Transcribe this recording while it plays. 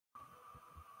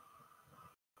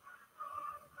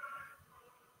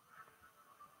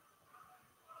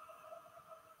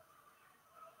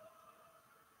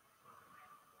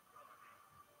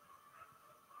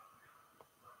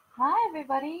Hi,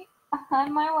 everybody.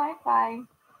 On my Wi-Fi.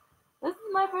 This is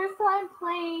my first time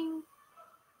playing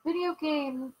video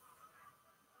games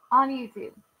on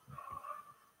YouTube.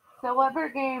 So, what better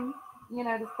game,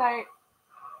 to start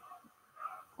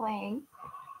playing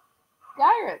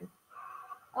Skyrim?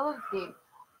 I love this game.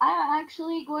 I'm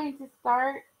actually going to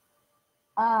start.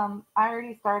 I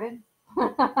already started,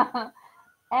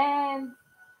 and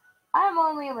I'm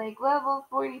only like level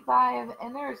 45,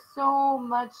 and there's so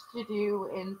much to do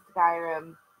in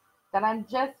Skyrim that I'm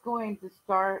just going to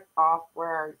start off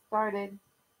where I started.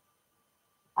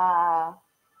 Uh,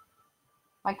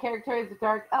 my character is a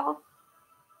dark elf.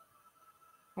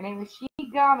 Her name is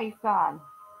Shigami-san,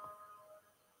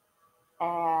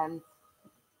 and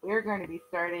we're going to be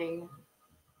starting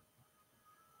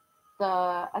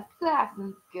the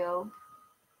Assassin's Guild.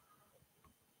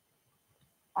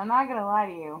 I'm not going to lie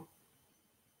to you.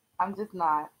 I'm just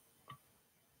not.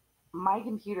 My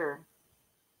computer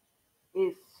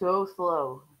is so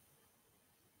slow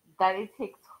that it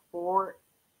takes forever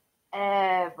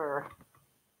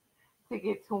to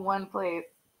get to one place.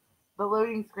 The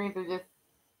loading screens are just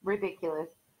ridiculous.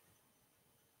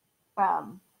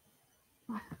 Um,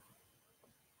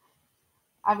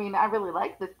 I mean, I really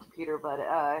like this computer, but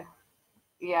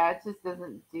yeah, it just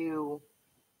doesn't do.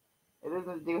 It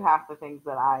doesn't do half the things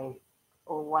that I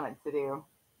want it to do.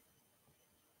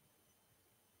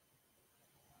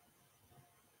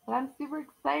 But I'm super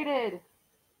excited.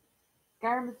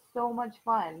 Skyrim is so much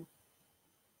fun.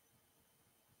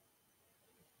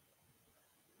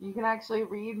 You can actually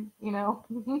read, you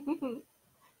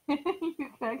can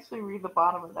actually read the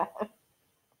bottom of that.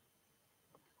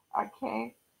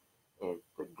 Okay. It's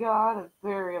the god of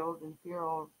burials and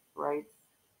funeral rites.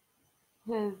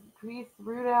 His priests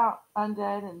root out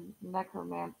undead and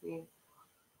necromancy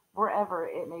wherever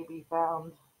it may be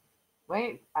found.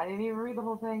 Wait, I didn't even read the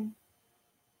whole thing.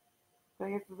 So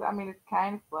it's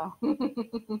kind of slow.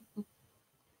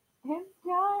 It's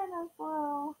kind of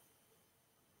slow.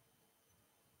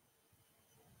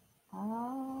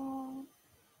 Um,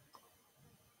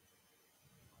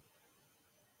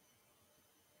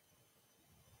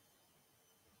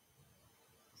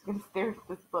 just gonna stare at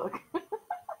this book.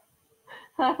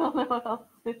 I don't know what else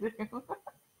to do.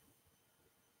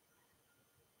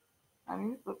 I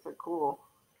mean, these books are cool.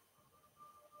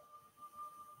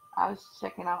 I was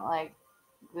checking out like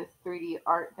this 3D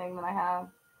art thing that I have.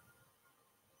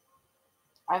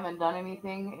 I haven't done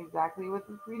anything exactly with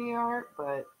the 3D art,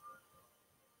 but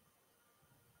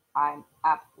I'm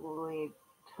absolutely,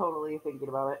 totally thinking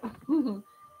about it.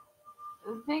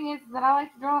 The thing is that I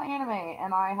like to draw anime,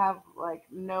 and I have like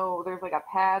no, there's like a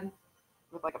pad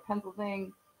with like a pencil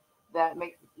thing that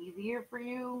makes it easier for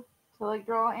you to like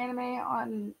draw anime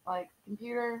on like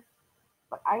computer,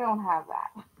 but I don't have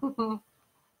that.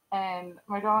 And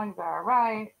my drawings are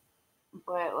alright,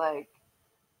 but like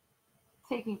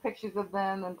taking pictures of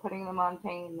them and putting them on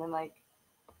paint and like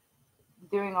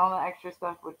doing all the extra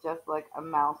stuff with just like a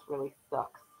mouse really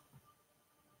sucks.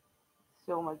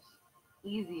 So much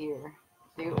easier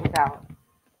to do it without.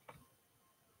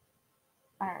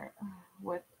 Or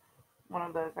with one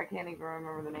of those, I can't even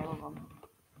remember the name of them.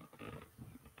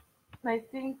 I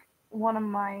think one of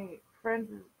my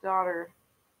friends' daughter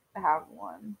have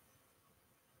one.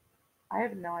 I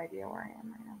have no idea where I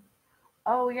am right now.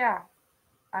 Oh yeah,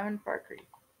 I'm in Far Creek.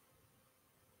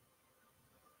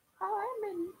 I'm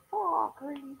in Far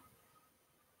Creek.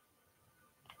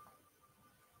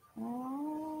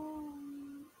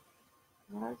 Um,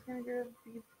 I was gonna go to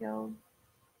Thieves Guild.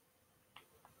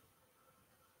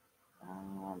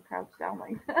 I'm crouched down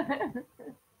like that.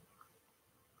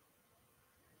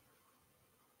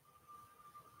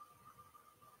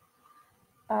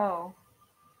 Oh,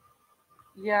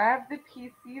 yeah, I have the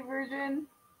PC version.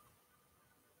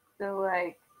 So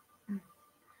like,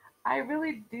 I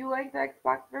really do like the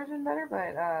Xbox version better,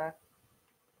 but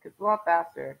it's a lot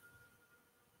faster,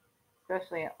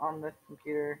 especially on this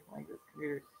computer. Like this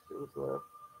computer's so slow.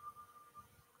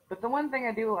 But the one thing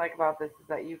I do like about this is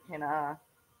that you can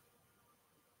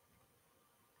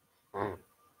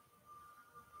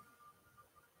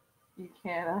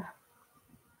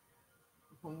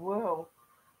whoa,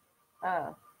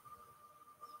 uh,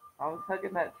 I was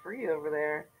hugging that tree over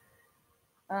there.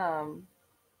 Um,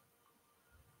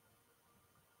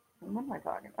 what am I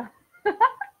talking about?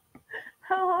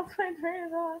 I lost my train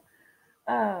of thought.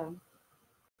 Um,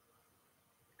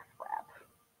 crap.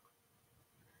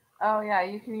 Oh yeah,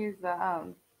 you can use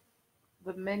the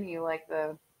menu like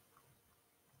the.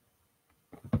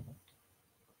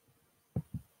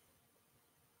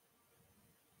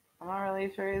 I'm not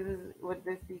really sure. Would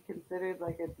this be considered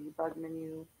like a debug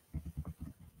menu?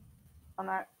 I'm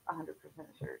not 100%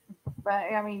 sure, but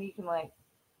I mean, you can like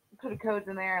put codes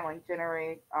in there and like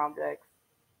generate objects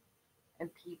and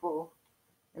people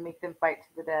and make them fight to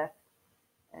the death,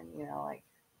 and like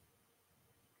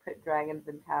put dragons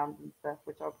in towns and stuff,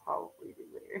 which I'll probably do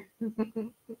later.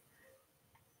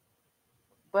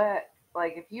 But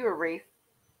like if you erase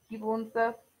people and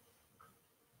stuff,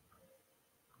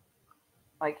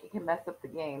 like it can mess up the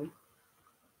game.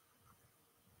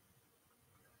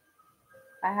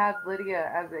 I had Lydia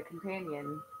as a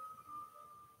companion,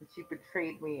 and she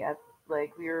betrayed me as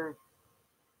like we were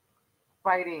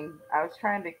fighting. I was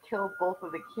trying to kill both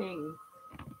of the kings.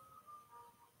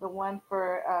 The one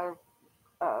for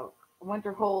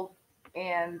Winterhold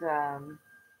and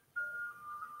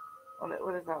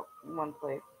what is that one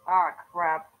place? Ah,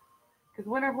 crap. Because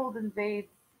Winterhold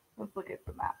invades. Let's look at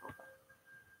the map.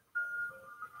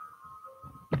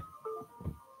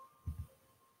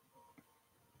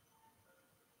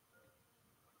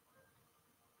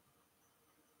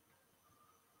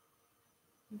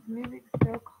 This music's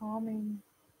so calming.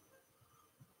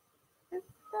 It's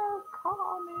so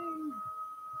calming.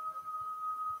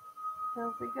 So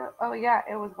if we go, oh yeah,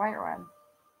 it was Whiterun.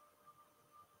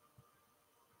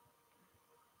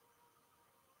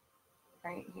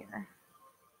 Right here.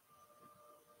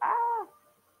 Ah!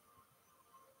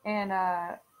 And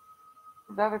the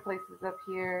other place is up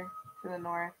here to the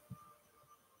north.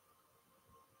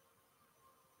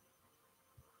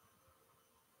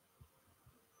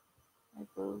 I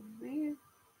believe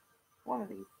one of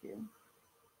these two.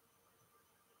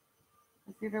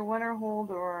 It's either Winterhold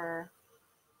or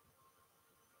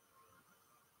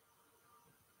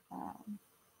um,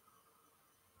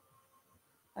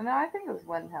 no, I think it was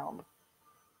Windhelm.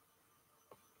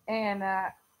 And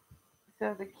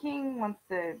so the king wants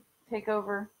to take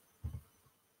over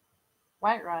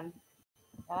Whiterun,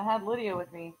 and I had Lydia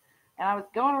with me, and I was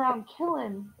going around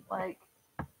killing like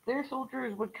their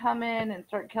soldiers would come in and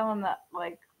start killing the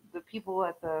people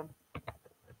at the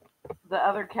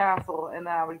other castle, and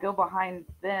then I would go behind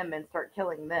them and start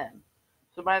killing them.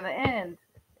 So by the end,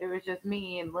 it was just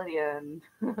me and Lydia and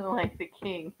like the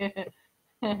king,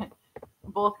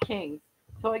 both kings.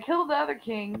 So I killed the other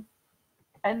king,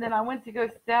 and then I went to go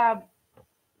stab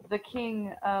the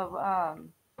king of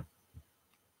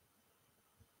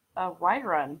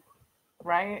Whiterun,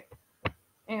 right?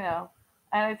 You know,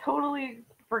 and I totally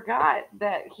forgot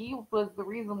that he was the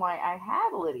reason why I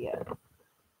had Lydia,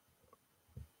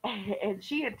 and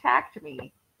she attacked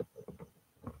me.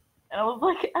 And I was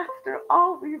like, after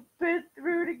all we've been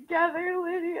through together,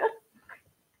 Lydia,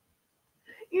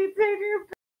 you turn your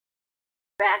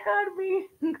back on me.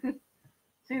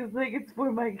 She was like, it's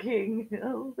for my king.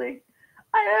 I was like,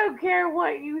 I don't care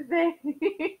what you say.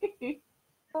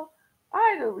 So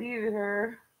I deleted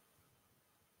her,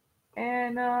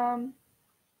 and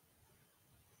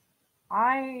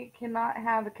I cannot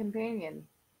have a companion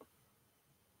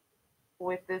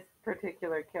with this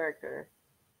particular character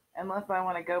unless I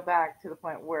want to go back to the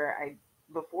point where I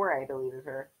before I deleted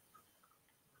her,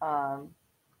 um,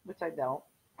 which I don't,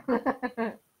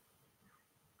 because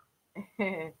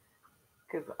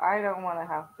I don't want to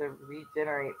have to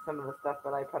regenerate some of the stuff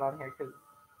that I put on here because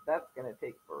that's gonna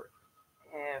take forever.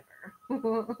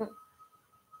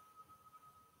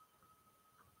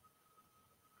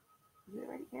 Is it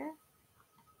right here?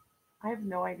 I have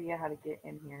no idea how to get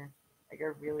in here. Like I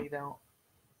really don't.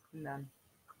 None.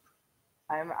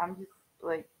 I'm just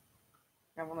like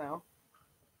I don't know.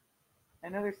 I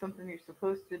know there's something you're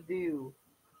supposed to do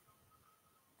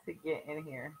to get in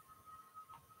here.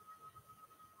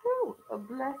 Ooh, a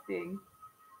blessing.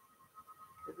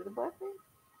 Is it a blessing?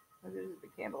 Or is it the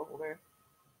candle holder?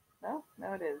 No?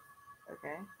 No, it is.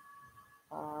 Okay.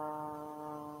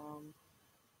 Um,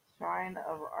 Shrine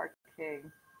of Arcade.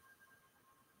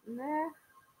 Nah.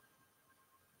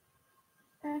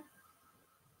 Eh.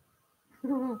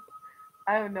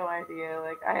 I have no idea.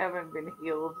 Like, I haven't been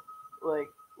healed, like,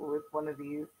 with one of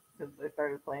these since I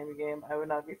started playing the game. I would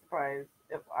not be surprised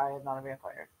if I am not a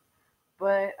vampire.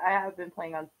 But I have been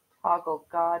playing on toggle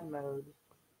god mode.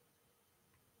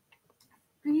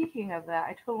 Speaking of that,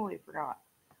 I totally forgot.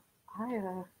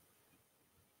 I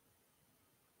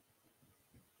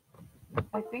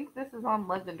I think this is on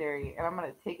legendary, and I'm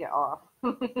gonna take it off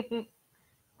because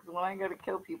when I go to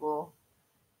kill people,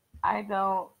 I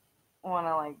don't want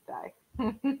to like die.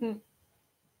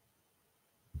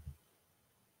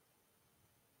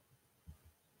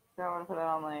 So I'm gonna put it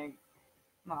on like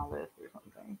novice or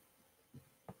something.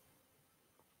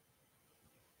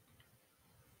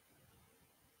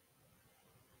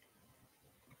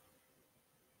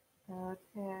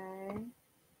 Okay.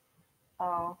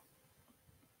 Oh,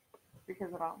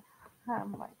 because I don't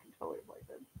My controller's like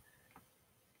this.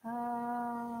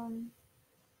 Uh,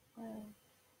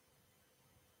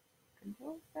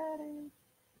 control settings.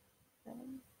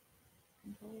 Settings.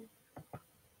 Control.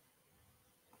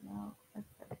 No,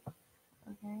 that's settings.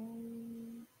 Okay.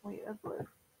 Wait, upload.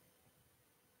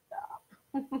 Stop.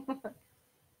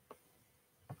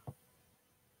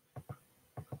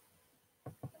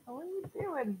 What are you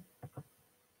doing?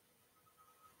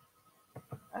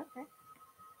 Okay.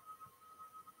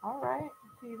 Alright.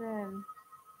 See then.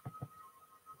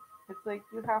 It's like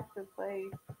you have to play.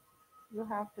 You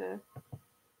have to.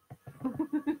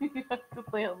 You have to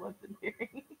play on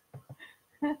legendary.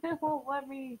 It won't let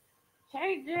me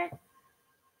change it.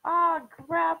 Oh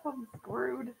crap! I'm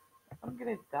screwed. I'm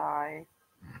gonna die.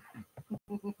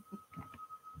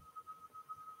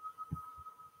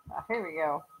 Here we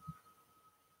go.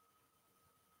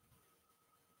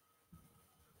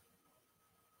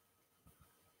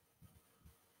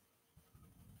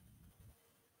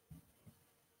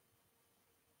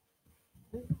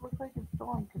 This looks like it's still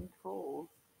on controls.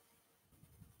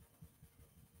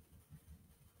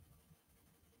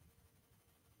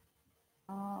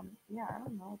 Yeah, I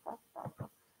don't know what that's about.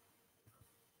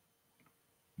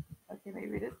 Okay,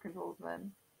 maybe it is controls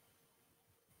then.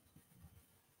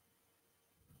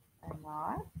 I'm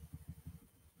not.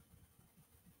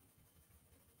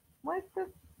 What the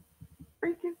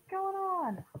freak is going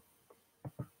on?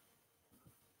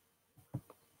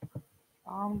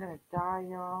 Oh, I'm gonna die,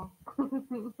 y'all.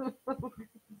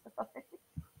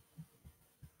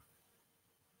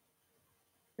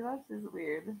 That's just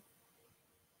weird.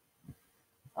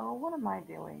 Oh, what am I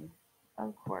doing?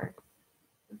 Of course.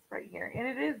 It's right here. And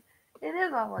it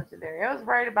is on legendary. I was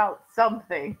right about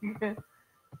something.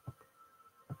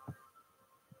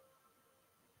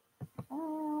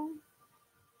 um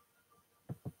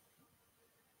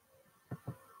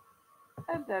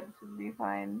that should be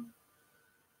fine.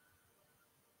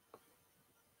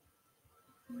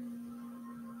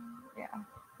 Yeah,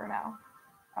 for now.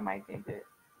 I might change it.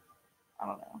 I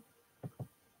don't know.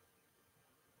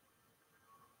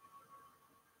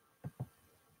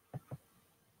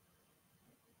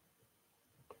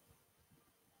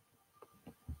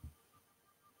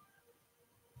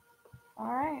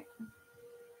 Alright.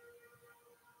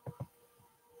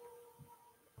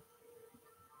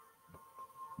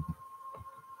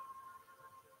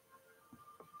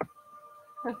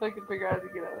 If I can figure out how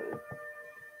to get out of this.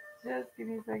 Just give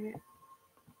me a second.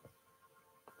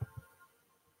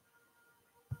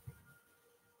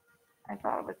 I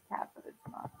thought it was cat, but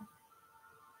it's not.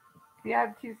 See, I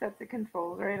have two sets of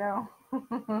controls right now.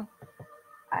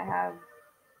 I have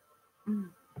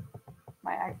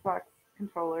my Xbox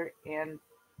controller and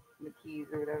the keys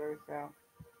or whatever, so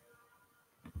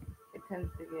it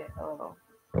tends to get a little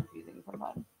confusing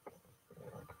sometimes.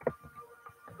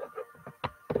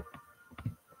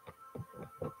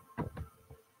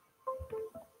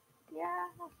 Yeah.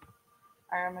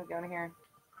 Alright, I'm gonna go in here.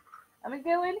 I'm gonna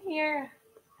go in here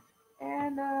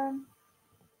and I'm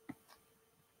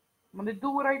gonna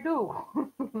do what I do.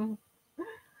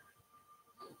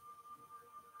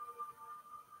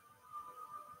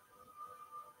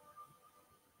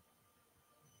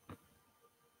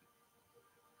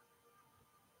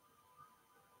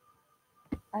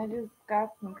 I just got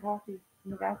some coffee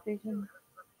from the gas station.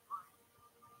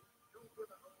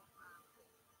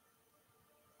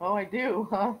 Oh, I do,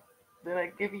 huh? Did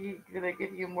I give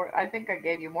you more? I think I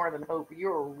gave you more than hope.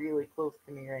 You're really close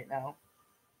to me right now.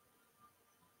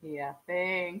 Yeah,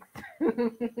 thanks.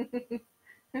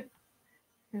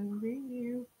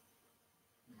 you.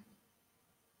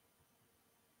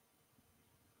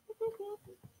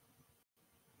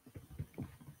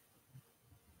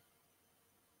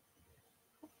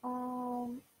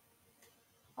 Um,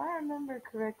 if I remember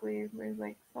correctly, there's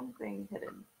like something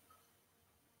hidden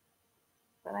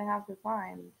that I have to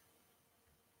find.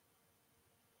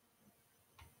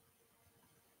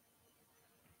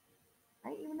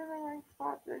 I even in the right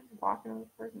spot to just walk into this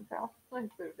person's house. I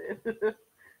so did.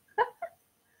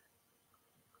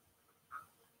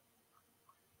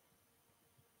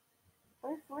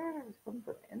 I swear there was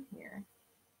something in here,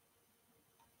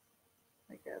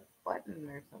 like a button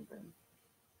or something.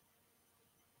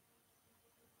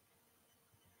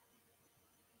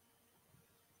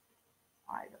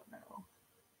 I don't know.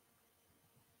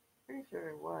 Pretty sure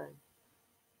there was.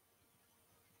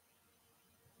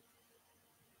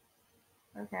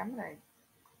 Okay, I'm gonna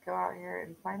go out here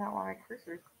and find out why my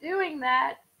cursor's doing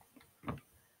that.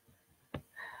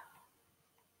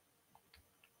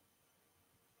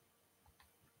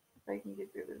 If I can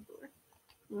get through this door.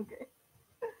 Okay.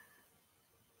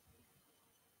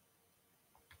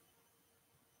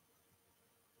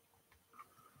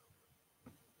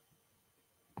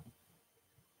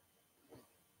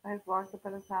 I was locked up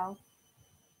at his house.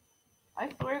 I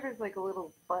swear there's like a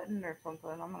little button or something.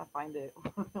 I'm gonna find it.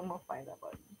 I'm gonna find that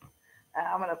button. And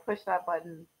I'm gonna push that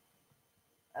button,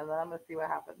 and then I'm gonna see what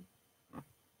happens.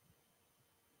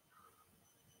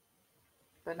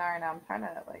 But now, right now, I'm trying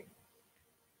to like.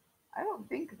 I don't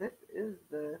think this is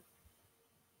the.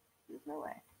 There's no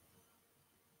way.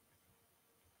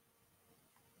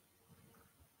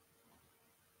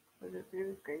 Was it through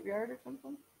this graveyard or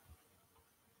something?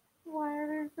 Why are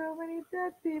there so many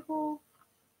dead people?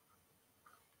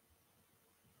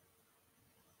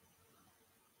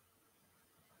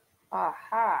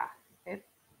 Aha! It's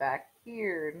back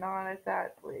here, not at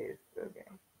that place. Okay.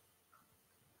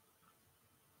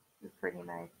 It's pretty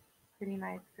nice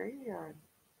graveyard.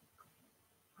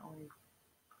 Always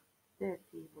dead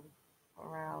people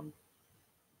around.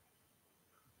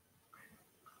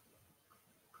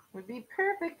 Would be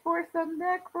perfect for some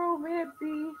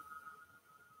necromancy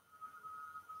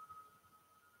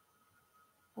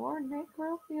or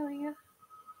necrophilia,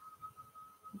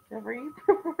 whichever you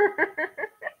prefer.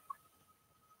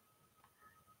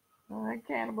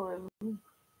 Cannibalism.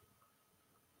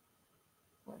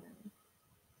 Whatever.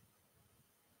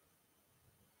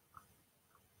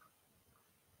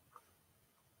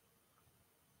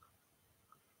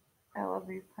 I love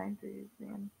these pine trees,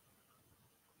 man.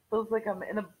 Feels like I'm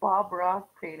in a Bob Ross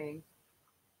painting.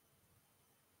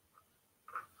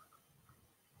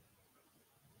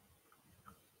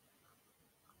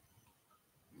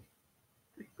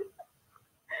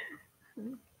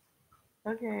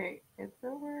 Okay, it's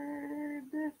over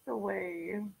this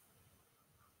way.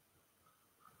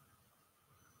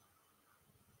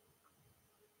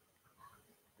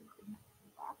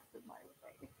 Box in my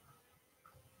way.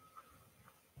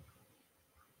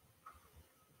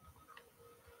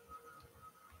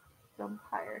 Jump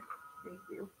higher. Thank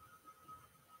you.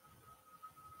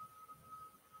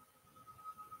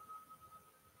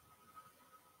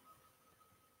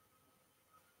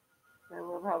 I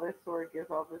love how this sword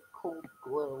gives off this cold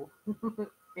glow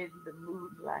in the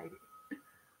moonlight.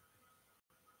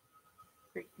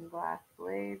 Freaking glass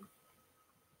blade.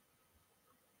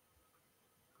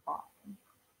 Awesome.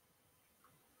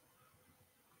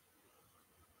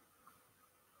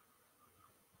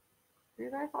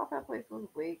 Dude, I thought that place was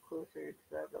way closer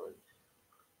to that village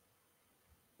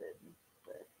than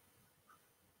this.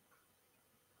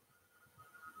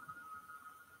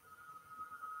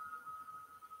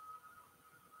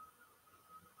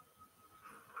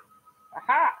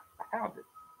 Aha! I found it.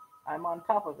 I'm on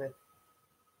top of it.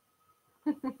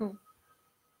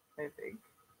 I think.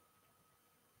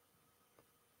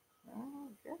 Oh,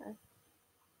 goodness.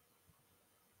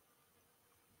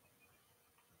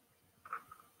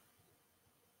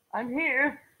 I'm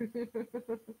here.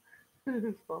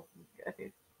 This fucking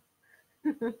guy.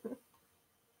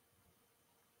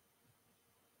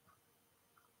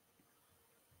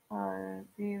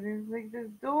 See, there's like this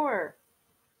door.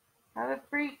 How the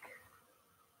freak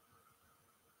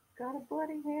got a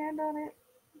bloody hand on it?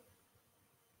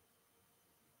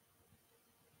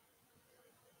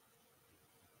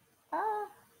 Ah.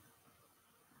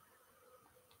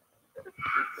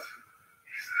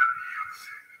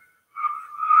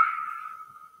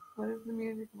 What is the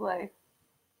music play?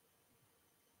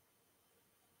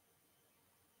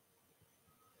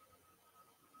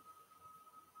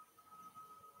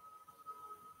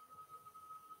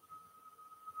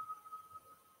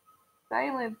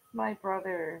 Silence, my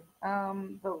brother.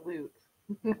 The lute.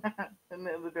 And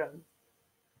then the drums.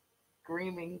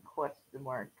 Screaming question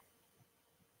mark.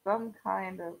 Some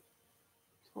kind of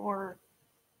tour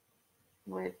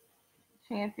with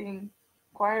chanting,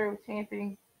 choir with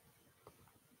chanting.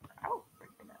 I don't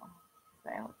freaking know.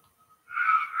 Silence.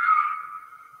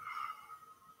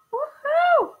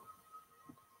 Woohoo!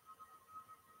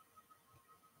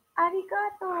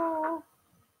 Arigato!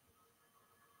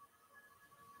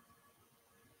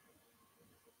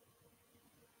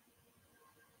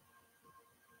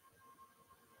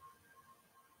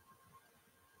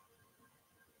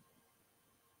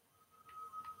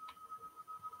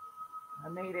 I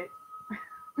made it.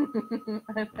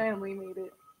 I finally made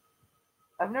it.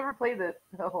 I've never played this,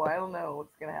 so I don't know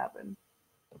what's gonna happen.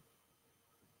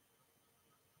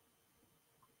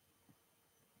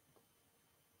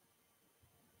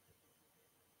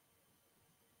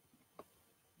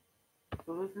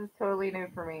 So this is totally new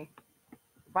for me.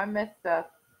 If I miss stuff,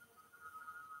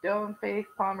 don't face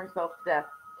palm yourself to death.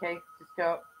 Okay,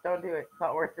 just don't do it. It's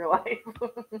not worth your life. It's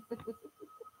not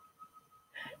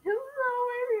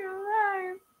worth your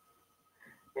life.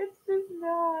 It's just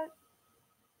not.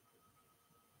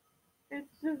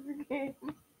 It's just a game.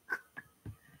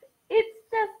 It's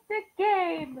just a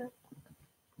game.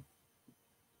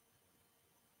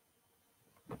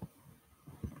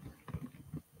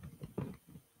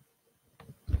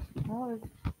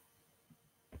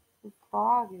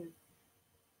 dog is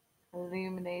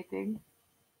illuminating.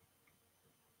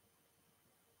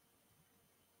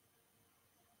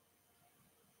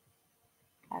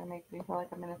 Kind of makes me feel like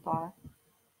I'm in a sauna.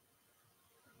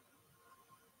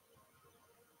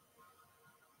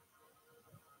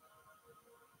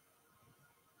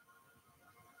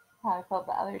 How I felt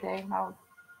the other day when I was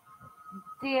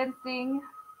dancing.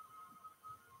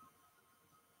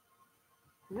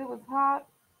 'Cause it was hot.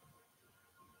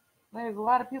 There's a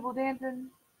lot of people dancing.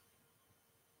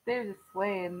 They were just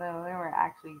swaying though. They weren't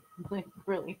actually like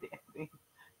really dancing.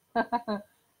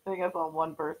 I think I saw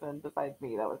one person besides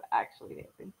me that was actually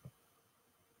dancing.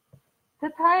 The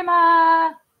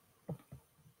timer!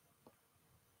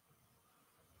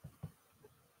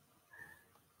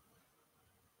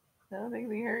 I don't think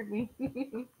they heard me.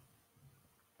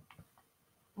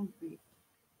 Let's see.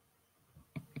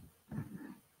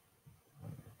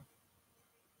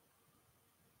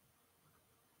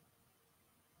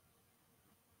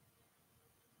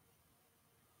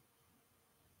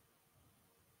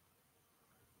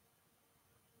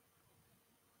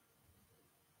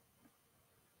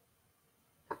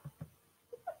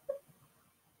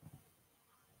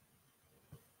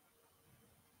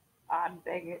 Ah,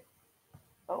 dang it.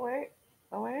 Oh, wait.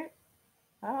 Oh, wait.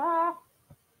 Ah.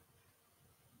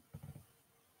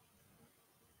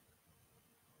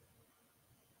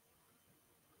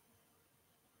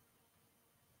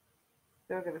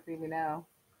 Still gonna see me now.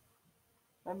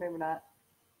 Or maybe not.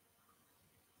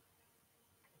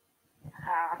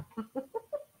 Ha.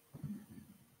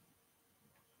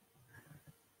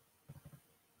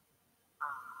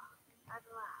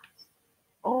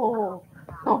 Oh.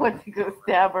 I went to go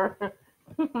stab her.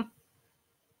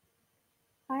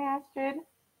 Hi, Astrid.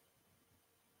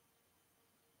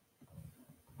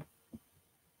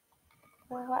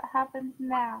 So what happens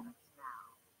now?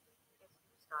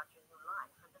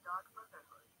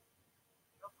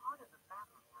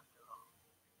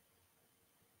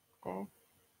 Okay.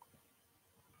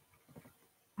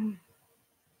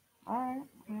 Alright.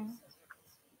 Mm.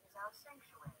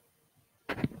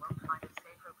 Find a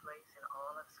safer place in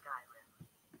all of Skyrim.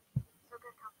 So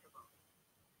get comfortable.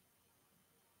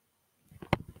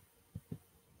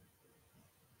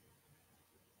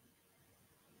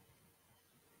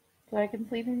 So I can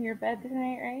sleep in your bed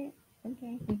tonight, right?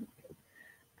 Okay.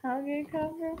 I'll get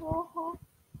comfortable.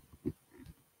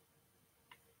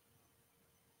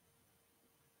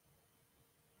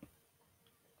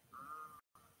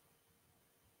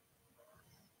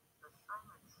 The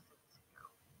silence suits you.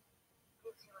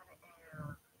 Gives you an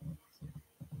air of mystery.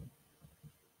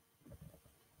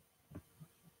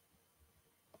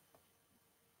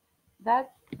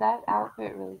 That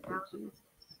outfit really Down suits to you.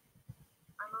 business.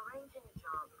 I'm arranging a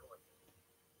job for you.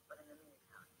 But in the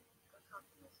meantime, go talk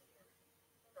to Miss here.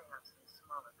 They have some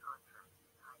smaller contracts to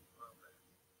tide you over.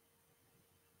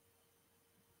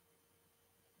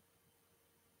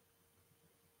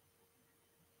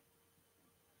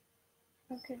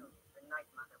 Okay. Soon, the Night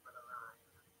Mother will arrive.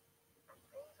 And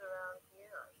things around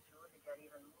here are sure to get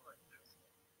even more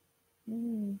interesting.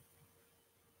 Mm.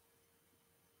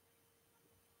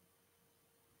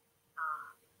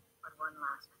 Ah, but one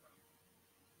last thing.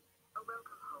 A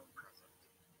welcome home present.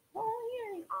 Oh,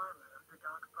 The yay. armor of the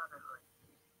Dark Brotherhood.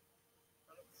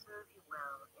 May it serve you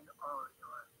well in all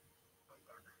your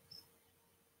endeavors.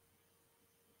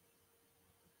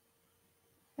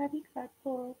 That'd be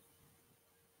cool.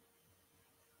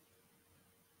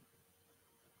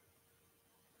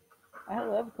 I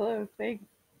love clothes. Thanks.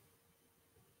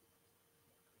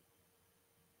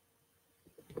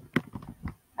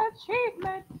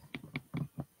 Achievement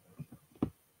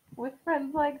with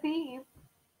friends like these.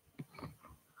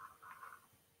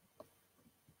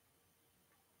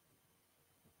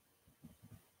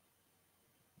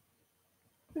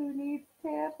 Who needs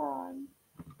tampons?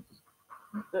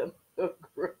 That's so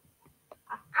gross.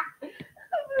 That's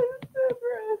so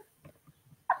gross.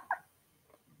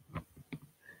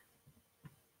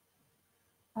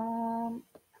 Um,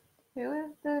 who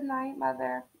is the Night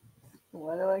Mother?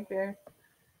 What do I care?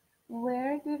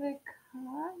 Where do the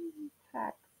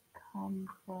contracts come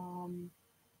from?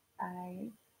 I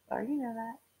already know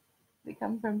that. They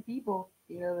come from people,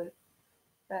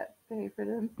 that pay for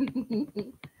them.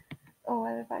 Oh,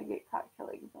 what if I get caught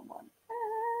killing someone?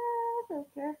 I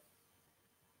don't care.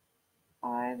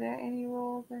 Are there any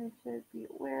rules I should be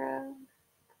aware of?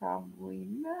 Probably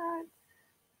not.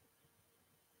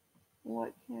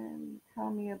 What can you tell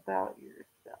me about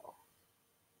yourself?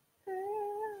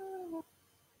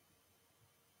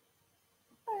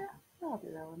 Yeah, I'll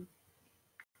do that one.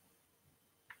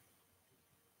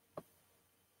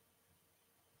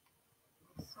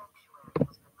 This sanctuary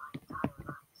has been my entire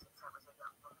life.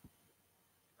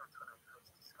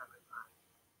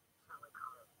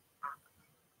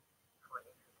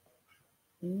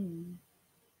 Mm.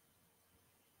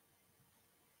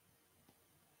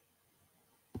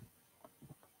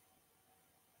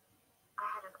 I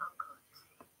had an uncle, you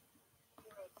see. He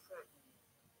made certain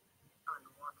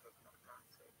unwanted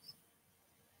advances.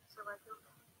 So I built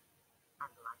it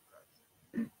and liked it.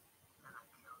 Then I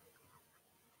killed it again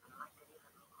and liked it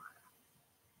even more.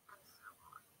 And so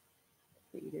on.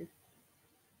 Later.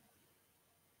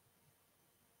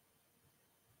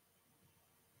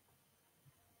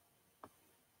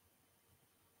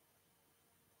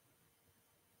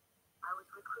 I was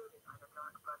recruited by the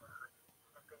Dark Brotherhood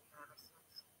and have been here ever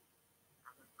since.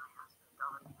 And with my husband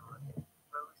on board,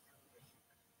 rose to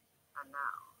leadership. And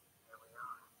now, here we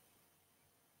are.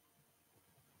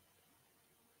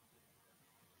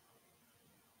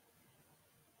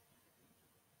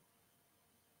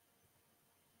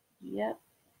 Yep.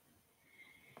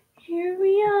 Here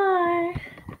we are.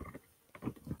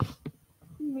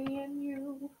 Me and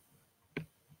you.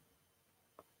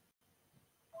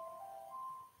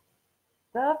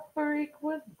 The freak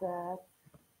was that.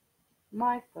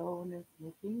 My phone is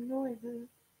making noises.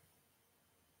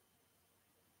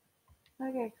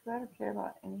 Okay, because I don't care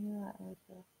about any of that other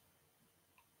stuff.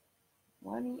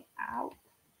 Let me out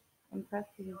and press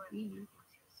You the introduce B.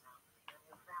 yourself to your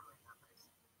new family members.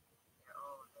 They're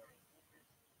all very eager.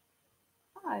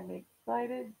 I'm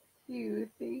excited too.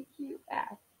 Thank you,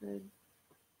 Astrid.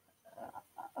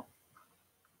 Uh,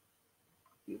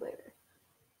 see you later.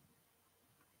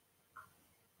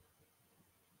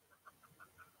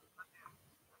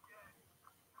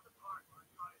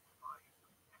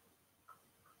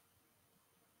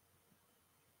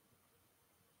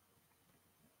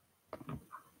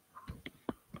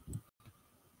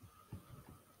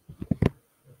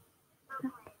 Okay,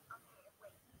 wait.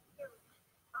 Here we go.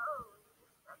 Oh,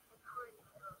 you're such a pretty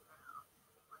little girl.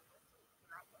 Want to see you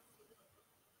like a CD?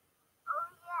 Oh,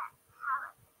 yes,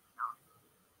 have it.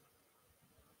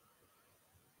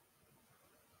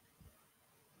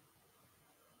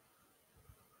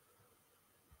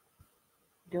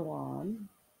 Go on.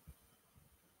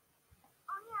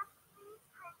 Oh, yes, please,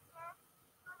 princess.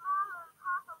 My mama and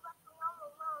papa left me all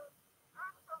alone.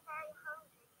 I'm so very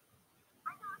hungry.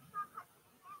 I know a shortcut to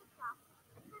the candy shop.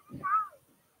 It's in the alley.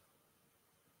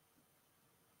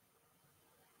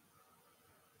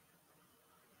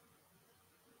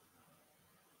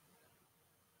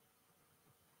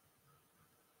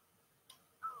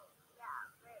 Oh, yeah,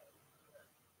 very good,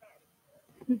 very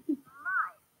good.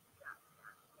 My just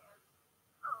downstairs.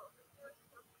 Oh, but you're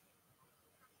so cute.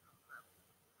 You're so lovely.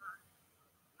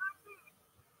 Marcy!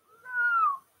 No!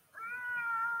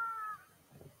 Ah!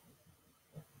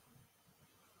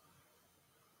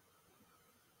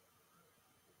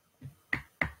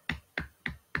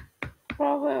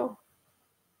 Bravo.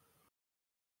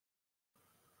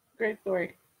 Great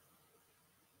story.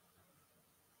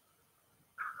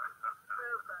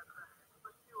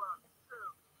 But you are so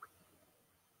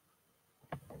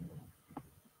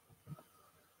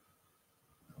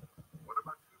What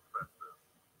about you, Fester?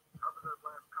 How did that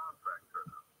last contract turn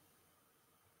out?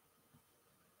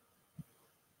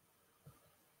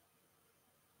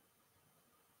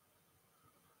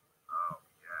 Oh,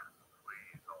 yeah.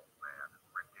 Please, old man,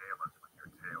 regale us with your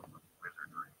tales of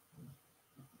wizardry.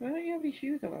 Why don't you have your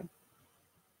shoes on?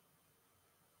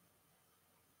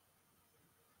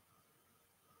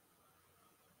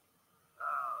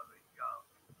 Ah, the young.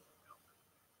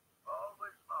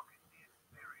 Always mocking the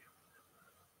experience.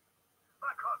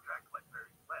 My contract went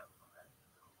very well.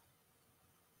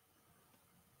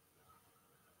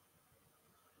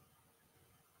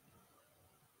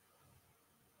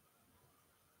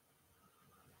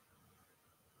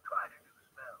 Try to do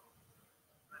spells.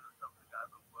 This is something I've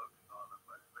been working on in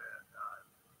my spare time.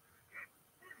 It's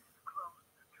this close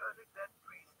to turning that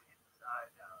priest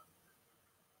inside out.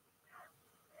 Damn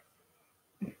messy.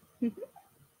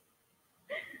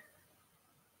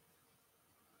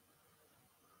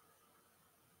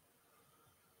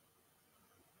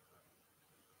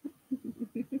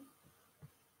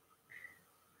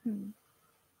 Hmm.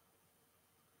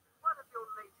 One of your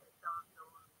latest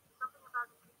articles. Something about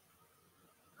the kitchen.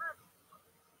 Mercy.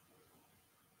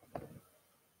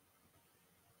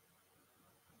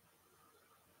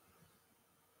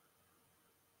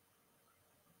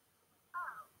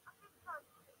 Oh, I did tell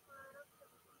you this little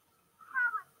kitchen.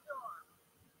 How is yours?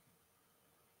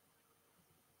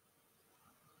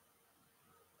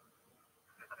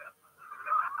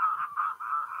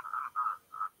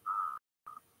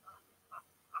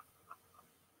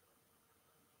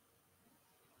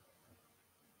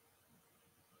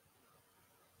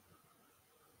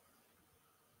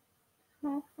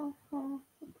 Ha, ha, ha.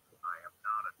 I am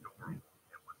not adorable.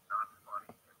 It was not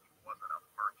funny.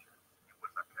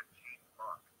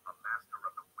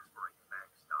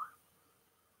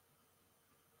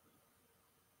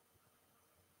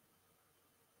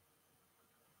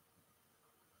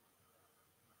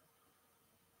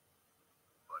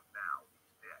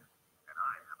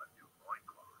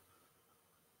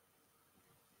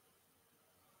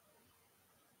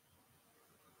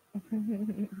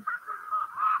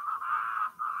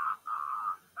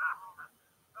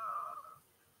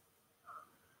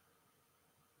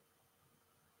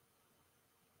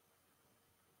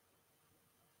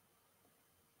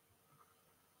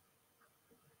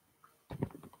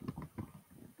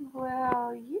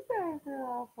 Well, you guys are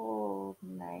awful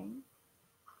nice.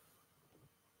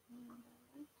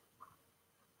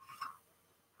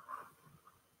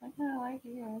 I kind of like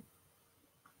you guys.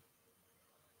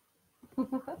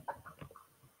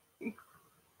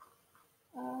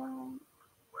 um,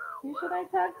 Well, who should well. I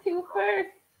talk to first?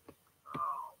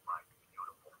 Oh, my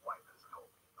beautiful wife has told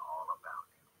me all about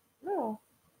you. Oh,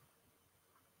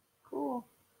 cool.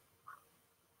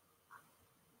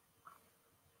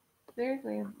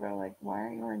 Seriously, bro, like, why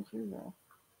are you wearing shoes though?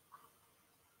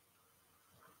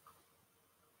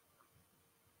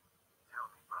 Tell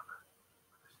me, brother,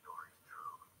 the story's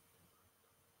true.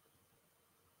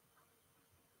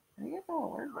 I think it's all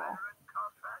a word ball. Writer and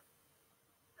contract?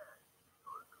 Yes,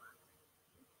 yours correctly.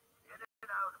 In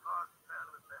and out of our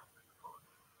fell investment fund.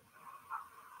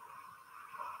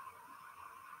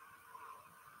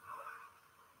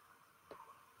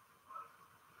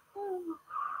 Oh,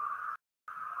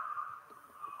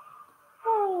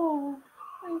 oh,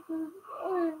 I said,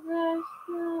 oh gosh,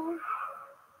 no.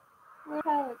 We're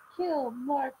how to kill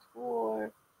March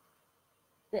for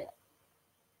death.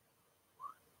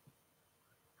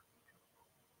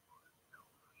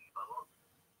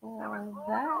 There is Well, more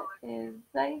that knowledge is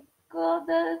psycho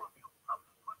dust. of you pups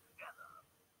put together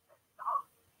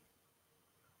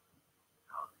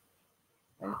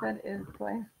than knowledge. I said is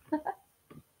twice.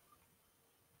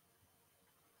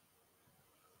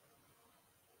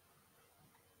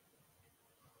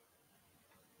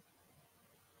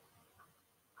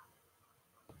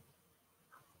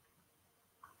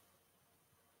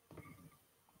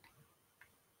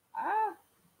 Ah,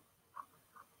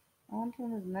 I want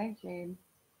some of this nightshade.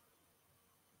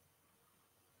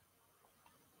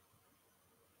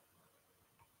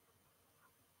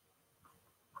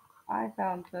 I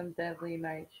found some deadly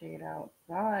nightshade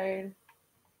outside.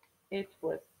 It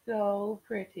was so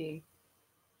pretty.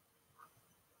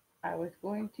 I was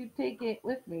going to take it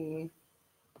with me,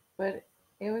 but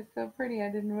it was so pretty I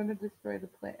didn't want to destroy the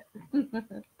plant.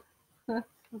 That's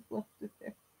just left it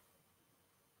there.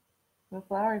 The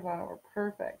flowers on it were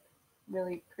perfect.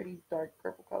 Really pretty dark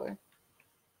purple color.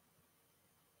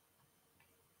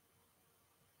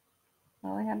 It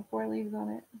only had 4 leaves on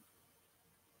it,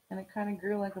 and it kind of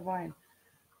grew like a vine.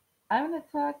 I'm gonna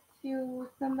talk to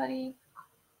somebody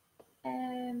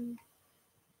and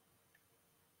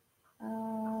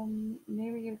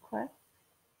maybe get a quest.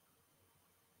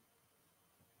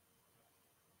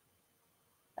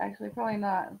 Actually, probably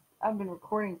not. I've been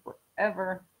recording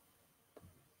forever,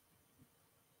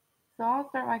 so I'll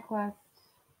start my quest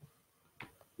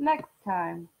next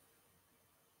time.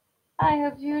 I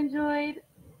hope you enjoyed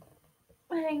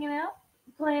hanging out,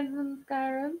 playing some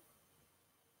Skyrim.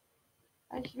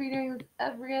 I should be doing this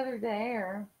every other day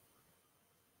or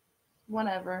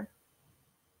whenever.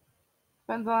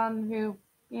 Depends on who,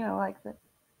 likes it,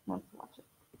 wants to watch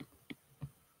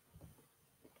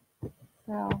it.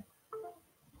 So,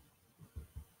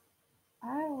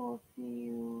 I will see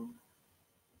you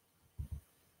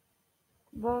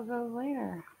bozos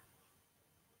later.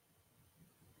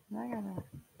 I gotta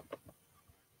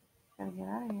get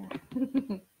out of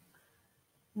here.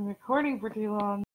 I'm recording for too long.